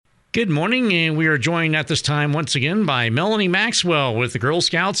Good morning, and we are joined at this time once again by Melanie Maxwell with the Girl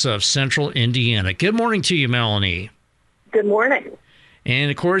Scouts of Central Indiana. Good morning to you, Melanie. Good morning. And,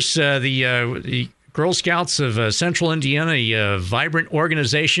 of course, the Girl Scouts of Central Indiana, a vibrant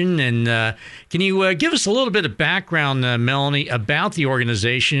organization. And can you give us a little bit of background, Melanie, about the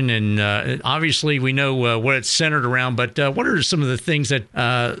organization? And obviously we know what it's centered around, but what are some of the things that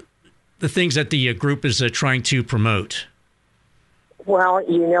the group is trying to promote? Well,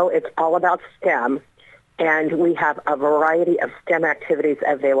 it's all about STEM, and we have a variety of STEM activities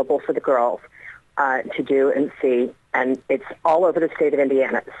available for the girls to do and see, and it's all over the state of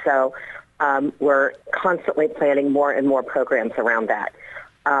Indiana. So we're constantly planning more and more programs around that.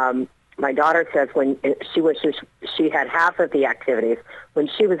 My daughter says when she wishes she had half of the activities when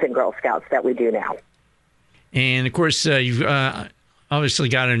she was in Girl Scouts that we do now. And, of course, you've obviously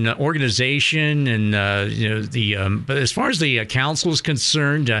got an organization, and but as far as the council is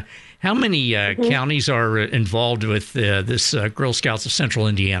concerned, how many counties are involved with this Girl Scouts of Central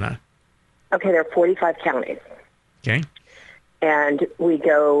Indiana? Okay, there are 45 counties. Okay. And we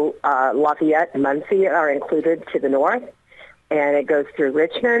go, Lafayette and Muncie are included to the north, and it goes through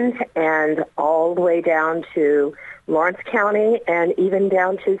Richmond and all the way down to Lawrence County and even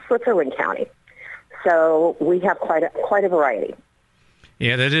down to Switzerland County. So we have quite a variety.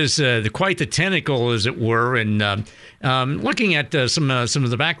 Yeah, that is quite the tentacle, as it were. And looking at some of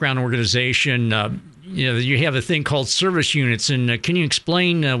the background organization, you have a thing called service units. And can you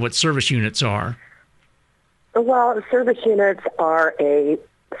explain what service units are? Well, service units are a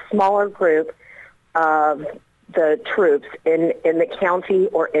smaller group of the troops in the county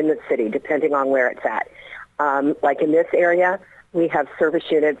or in the city, depending on where it's at. Like in this area, we have service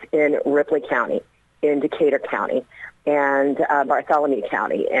units in Ripley County, in Decatur County, and Bartholomew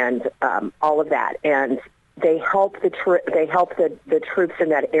County, and all of that. And they help the troops in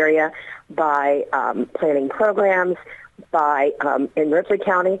that area by planning programs. In Ripley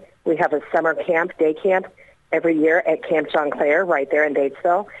County, we have a summer camp, day camp, every year at Camp John Clare, right there in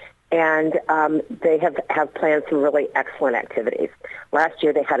Batesville. And they have planned some really excellent activities. Last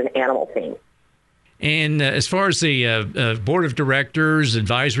year, they had an animal theme. And as far as the board of directors,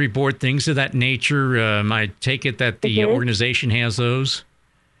 advisory board, things of that nature, I take it that the organization has those?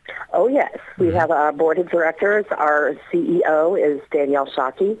 Oh, yes. We have a board of directors. Our CEO is Danielle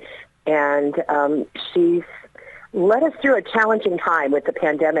Shockey, and she's led us through a challenging time with the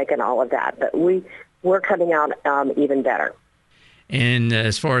pandemic and all of that, but we're coming out even better. And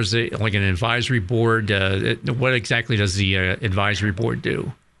as far as like an advisory board, what exactly does the advisory board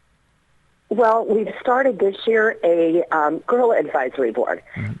do? Well, we've started this year a girl advisory board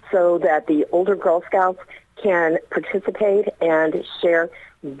so that the older Girl Scouts can participate and share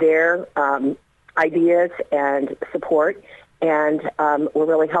their ideas and support, and we're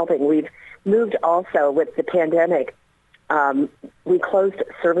really helping. We've moved also with the pandemic. We closed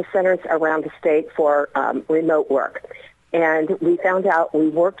service centers around the state for remote work, and we found out we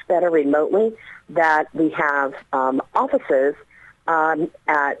worked better remotely, that we have offices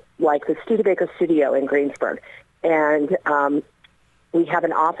at like the Studebaker Studio in Greensburg. And we have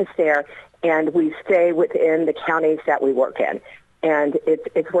an office there, and we stay within the counties that we work in. And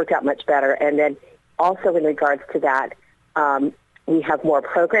it's worked out much better. And then also in regards to that, we have more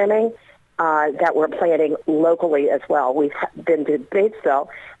programming that we're planning locally as well. We've been to Batesville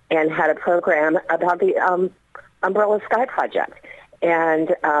and had a program about the Umbrella Sky Project.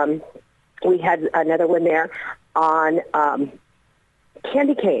 And we had another one there on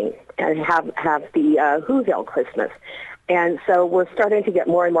candy cane and have the Whoville Christmas. And so we're starting to get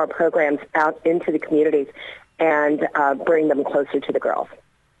more and more programs out into the communities and bring them closer to the girls.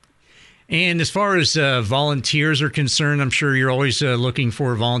 And as far as volunteers are concerned, I'm sure you're always looking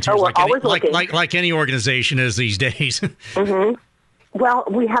for volunteers, like any organization is these days. Mm-hmm. Well,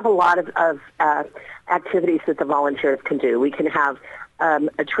 we have a lot of activities that the volunteers can do. We can have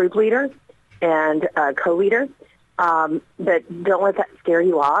a troop leader and a co-leader. But don't let that scare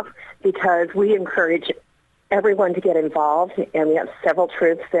you off, because we encourage everyone to get involved, and we have several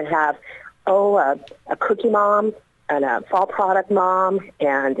troops that have, a cookie mom and a fall product mom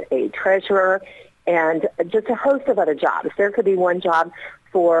and a treasurer and just a host of other jobs. There could be one job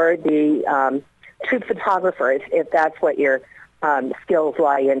for the troop photographer if that's what your skills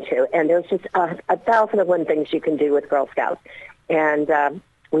lie into. And there's just 1,001 things you can do with Girl Scouts, and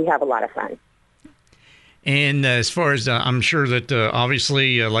we have a lot of fun. And as far as I'm sure that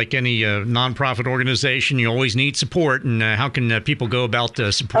obviously, like any nonprofit organization, you always need support. And how can people go about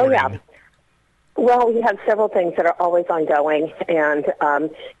supporting? Oh, yeah. Well, we have several things that are always ongoing. And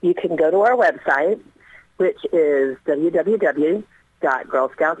you can go to our website, which is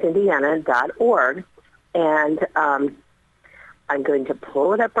camp.girlscoutsindiana.org, and I'm going to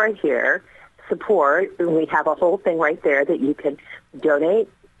pull it up right here. Support. We have a whole thing right there that you can donate.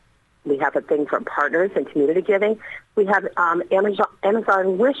 We have a thing for partners and community giving. We have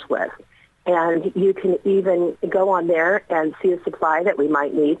Amazon wish list, and you can even go on there and see a supply that we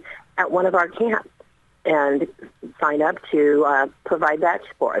might need at one of our camps and sign up to provide that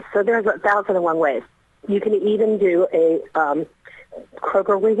for us. So there's 1,001 ways. You can even do a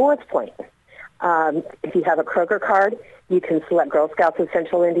Kroger rewards point. If you have a Kroger card, you can select Girl Scouts of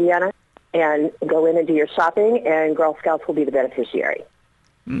Central Indiana and go in and do your shopping, and Girl Scouts will be the beneficiary.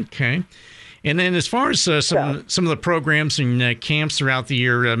 Okay. And then as far as some of the programs and camps throughout the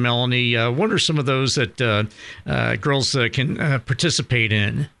year, Melanie, what are some of those that girls can participate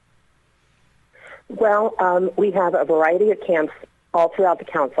in? Well, we have a variety of camps all throughout the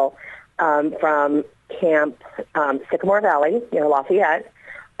council, from Camp Sycamore Valley near Lafayette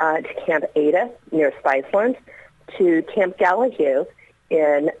to Camp Ada near Spiceland to Camp Gallahue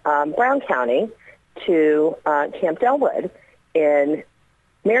in Brown County to Camp Delwood in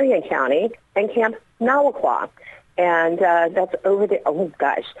Marion County, and Camp Nawakwa, and that's over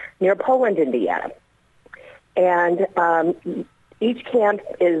near Poland, Indiana. And each camp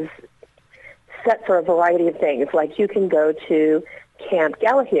is set for a variety of things. Like you can go to Camp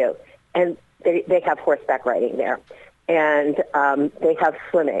Gallahue, and they have horseback riding there, and they have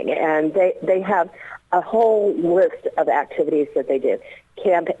swimming, and they have a whole list of activities that they do.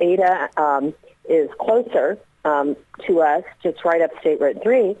 Camp Ada is closer to us, just right up State Road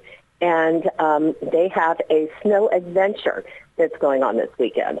 3, and they have a snow adventure that's going on this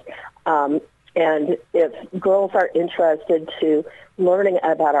weekend. And if girls are interested to learning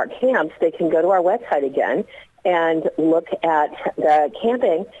about our camps, they can go to our website again and look at the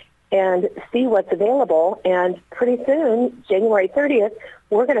camping and see what's available. And pretty soon, January 30th,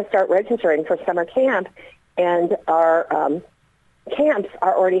 we're going to start registering for summer camp, and our camps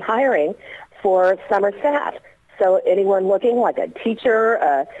are already hiring for summer staff. So anyone looking, like a teacher,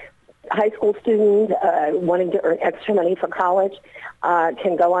 a high school student wanting to earn extra money for college,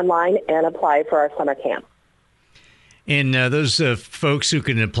 can go online and apply for our summer camp. And those folks who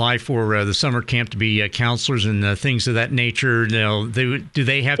can apply for the summer camp to be counselors and things of that nature, do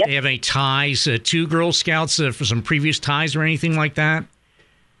they have to have any ties to Girl Scouts for some previous ties or anything like that?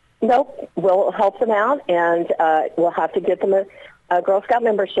 Nope. We'll help them out, and we'll have to get them a Girl Scout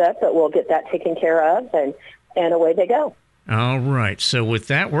membership, but we'll get that taken care of, and away they go. All right. So with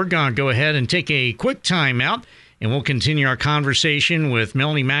that, we're going to go ahead and take a quick time out, and we'll continue our conversation with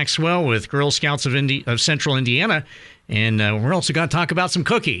Melanie Maxwell with Girl Scouts of Central Indiana. And we're also going to talk about some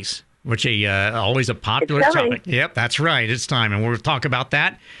cookies, which is always a popular topic. Yep, that's right. It's time. And we'll talk about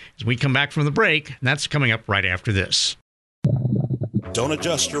that as we come back from the break. And that's coming up right after this. Don't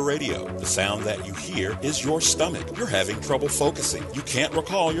adjust your radio. The sound that you hear is your stomach. You're having trouble focusing. You can't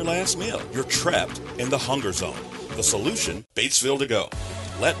recall your last meal. You're trapped in the hunger zone. The solution, Batesville To Go.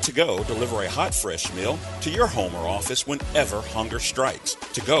 Let To Go deliver a hot, fresh meal to your home or office whenever hunger strikes.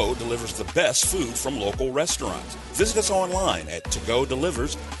 To Go delivers the best food from local restaurants. Visit us online at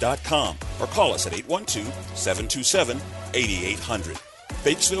togodelivers.com or call us at 812-727-8800.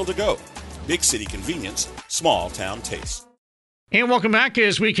 Batesville To Go. Big city convenience, small town taste. And welcome back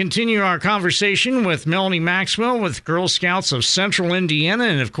as we continue our conversation with Melanie Maxwell with Girl Scouts of Central Indiana.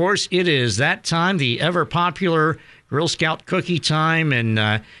 And, of course, it is that time, the ever-popular Girl Scout cookie time.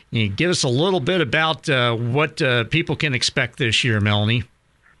 And give us a little bit about what people can expect this year, Melanie.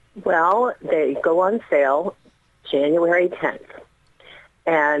 Well, they go on sale January 10th.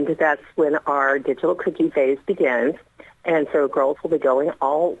 And that's when our digital cookie phase begins. And so girls will be going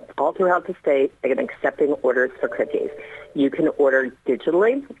all throughout the state and accepting orders for cookies. You can order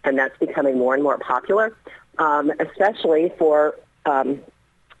digitally, and that's becoming more and more popular, especially for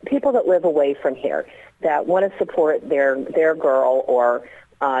people that live away from here that want to support their girl or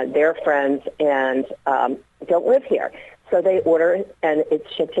their friends and don't live here. So they order, and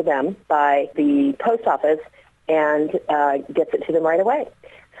it's shipped to them by the post office and gets it to them right away.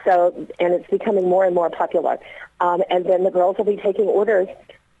 So, and it's becoming more and more popular. And then the girls will be taking orders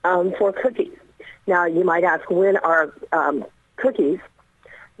for cookies. Now, you might ask, when are cookies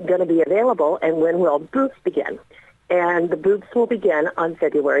going to be available, and when will booths begin? And the booths will begin on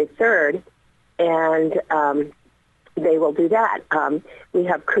February 3rd, and they will do that. We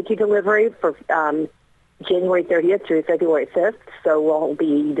have cookie delivery for January 30th through February 5th, so we'll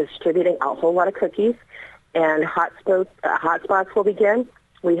be distributing a whole lot of cookies, and hotspots will begin.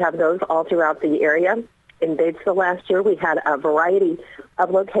 We have those all throughout the area, in Batesville last year. We had a variety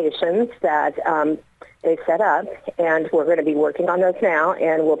of locations that they set up, and we're going to be working on those now,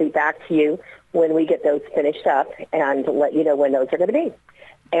 and we'll be back to you when we get those finished up and let you know when those are going to be.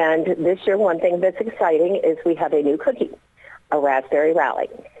 And this year, one thing that's exciting is we have a new cookie, a Raspberry Rally.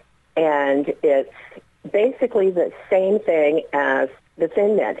 And it's basically the same thing as the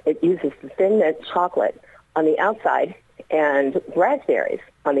Thin Mint. It uses the Thin Mint chocolate on the outside and raspberries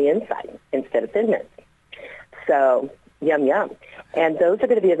on the inside instead of Thin Mint. So, yum, yum. And those are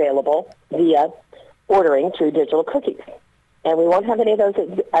going to be available via ordering through Digital Cookies. And we won't have any of those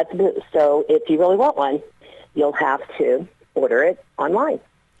at the booth. So if you really want one, you'll have to order it online.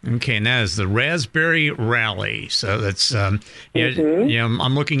 Okay, and that is the Raspberry Rally. So that's, I'm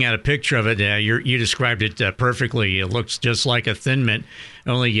looking at a picture of it. You described it perfectly. It looks just like a Thin Mint,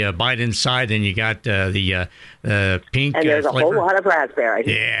 only bite inside, and you got the pink and there's a flavor. whole lot of raspberries.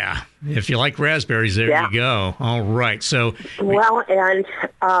 Yeah, if you like raspberries, there you go. All right, so. Well, and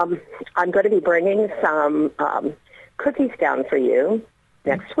I'm going to be bringing some cookies down for you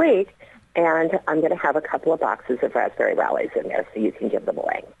next week. And I'm going to have a couple of boxes of Raspberry Rallies in there so you can give them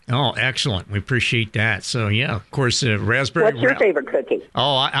away. Oh, excellent. We appreciate that. So, yeah, of course, Raspberry What's your favorite cookie?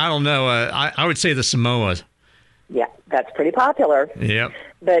 Oh, I don't know. I would say the Samoa. Yeah, that's pretty popular. Yep.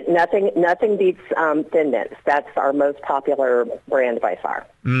 But nothing beats Thin Mints. That's our most popular brand by far.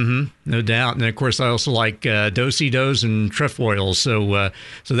 Mm-hmm. No doubt. And, of course, I also like Do-si-dos and trefoils. So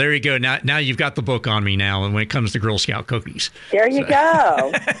there you go. Now you've got the book on me now when it comes to Girl Scout cookies. There you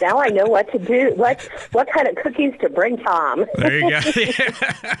go. Now I know what to do. What kind of cookies to bring Tom. There you go.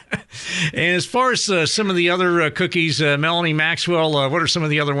 And as far as some of the other cookies, Melanie Maxwell, what are some of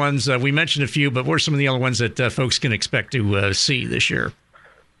the other ones? We mentioned a few, but what are some of the other ones that folks can expect to see this year?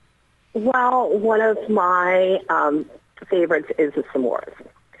 Well, one of my favorites is the s'mores.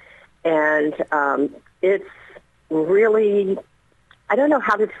 And it's really, I don't know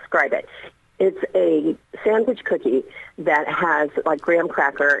how to describe it. It's a sandwich cookie that has like graham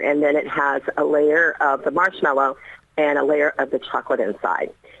cracker, and then it has a layer of the marshmallow and a layer of the chocolate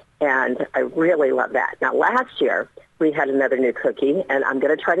inside. And I really love that. Now, last year, we had another new cookie, and I'm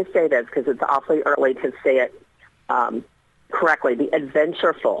going to try to say this because it's awfully early to say it correctly, the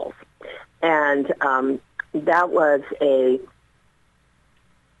Adventurefuls. And that was a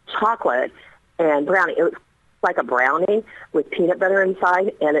chocolate and brownie. It was like a brownie with peanut butter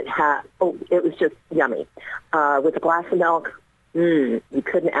inside, and it was just yummy. With a glass of milk, you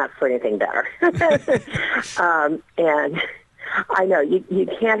couldn't ask for anything better. And I know you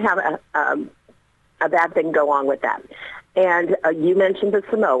can't have a bad thing go on with that. And you mentioned the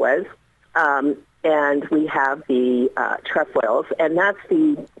Samoas, and we have the trefoils, and that's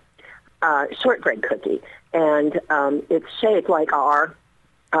the shortbread cookie. And it's shaped like our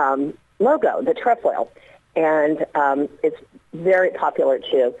logo, the trefoil. And it's very popular,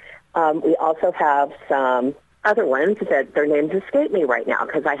 too. We also have some other ones that their names escape me right now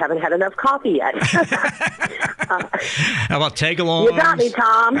because I haven't had enough coffee yet. How about Tagalongs? You got me,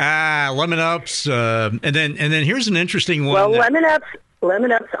 Tom. Lemon Ups. And then here's an interesting one. Well,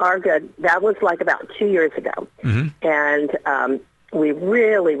 Lemon Ups are good. That was like about 2 years ago. Mm-hmm. And we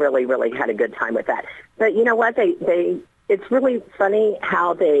really, really, really had a good time with that. But you know what? It's really funny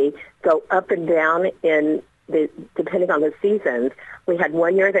how they go up and down depending on the seasons. We had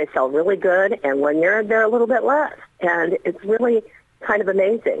 1 year they sell really good, and 1 year they're a little bit less. And it's really kind of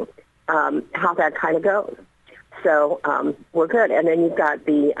amazing how that kind of goes. So we're good. And then you've got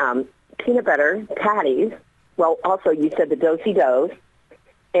the peanut butter patties. Well, also you said the Do-si-dos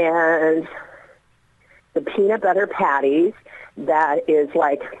and the peanut butter patties. That is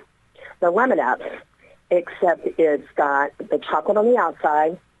like the Lemon Ups, except it's got the chocolate on the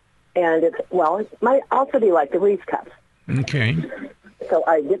outside, and it might also be like the Reese Cups. Okay. So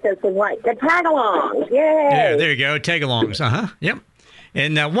I get this in right. The Tagalongs, yay! Yeah, there you go, Tagalongs. Yep.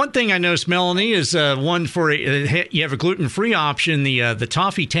 And one thing I noticed, Melanie, is one for you have a gluten-free option, the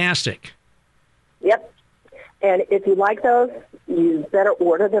Toffee-tastic. Yep. And if you like those, you better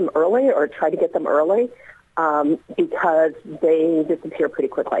order them early or try to get them early. Because they disappear pretty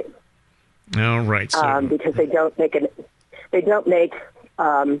quickly. All right. So. Because they don't make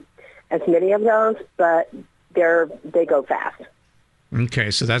as many of those, but they go fast. Okay,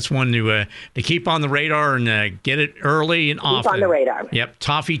 so that's one to keep on the radar and get it early and often. Keep on the radar. Yep,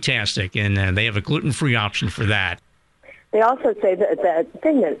 Toffee-tastic, and they have a gluten-free option for that. They also say that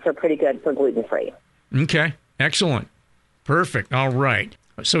Thin Mints are pretty good for gluten-free. Okay, excellent. Perfect. All right.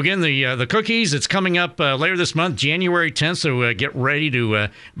 So again, the cookies, it's coming up later this month, January 10th, so get ready to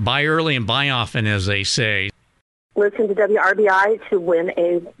buy early and buy often, as they say. listen to WRBI to win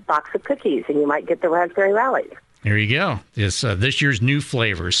a box of cookies, and you might get the Raspberry Rallies. There you go. It's this year's new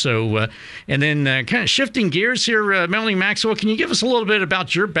flavor. So, and then kind of shifting gears here, Melanie Maxwell, can you give us a little bit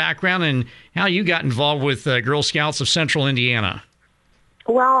about your background and how you got involved with Girl Scouts of Central Indiana?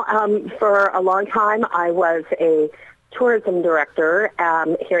 Well, for a long time, I was a tourism director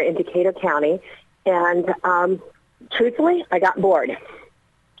here in Decatur County, and truthfully, I got bored.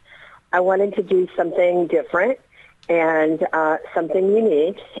 I wanted to do something different and something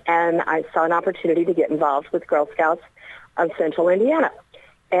unique, and I saw an opportunity to get involved with Girl Scouts of Central Indiana.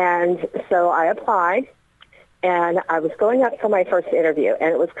 And so I applied, and I was going up for my first interview,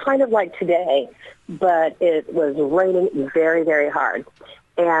 and it was kind of like today, but it was raining very, very hard.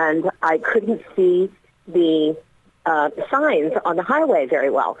 And I couldn't see the signs on the highway very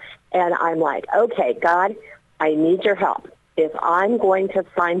well. And I'm like, okay, God, I need your help. If I'm going to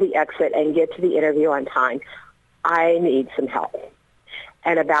find the exit and get to the interview on time, I need some help.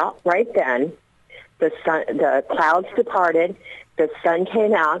 And about right then, the clouds departed, the sun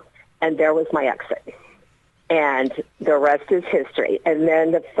came out, and there was my exit. And the rest is history. And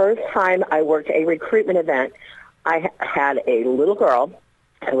then the first time I worked a recruitment event, I had a little girl.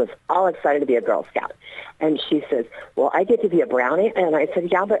 I was all excited to be a Girl Scout. And she says, well, I get to be a brownie? And I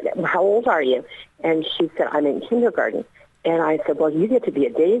said, yeah, but how old are you? And she said, I'm in kindergarten. And I said, well, you get to be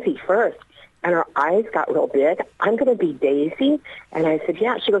a daisy first. And her eyes got real big. I'm going to be Daisy? And I said,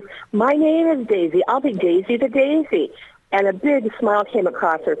 yeah. She goes, my name is Daisy. I'll be Daisy the Daisy. And a big smile came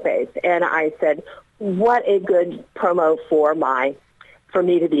across her face. And I said, what a good promo for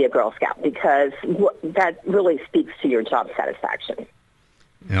me to be a Girl Scout, because that really speaks to your job satisfaction.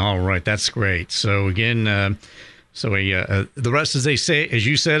 All right, that's great. So again, the rest, as they say, as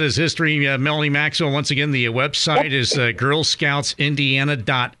you said, is history. Melanie Maxwell, once again, the website is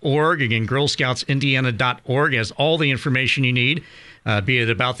girlscoutsindiana.org. Again, girlscoutsindiana.org has all the information you need, be it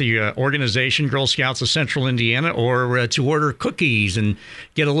about the organization, Girl Scouts of Central Indiana, or to order cookies and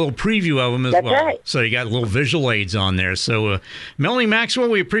get a little preview of them as That's well. Right. So you got little visual aids on there. So, Melanie Maxwell,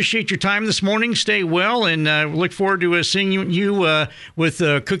 we appreciate your time this morning. Stay well, and look forward to seeing you with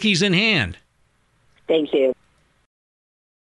cookies in hand. Thank you.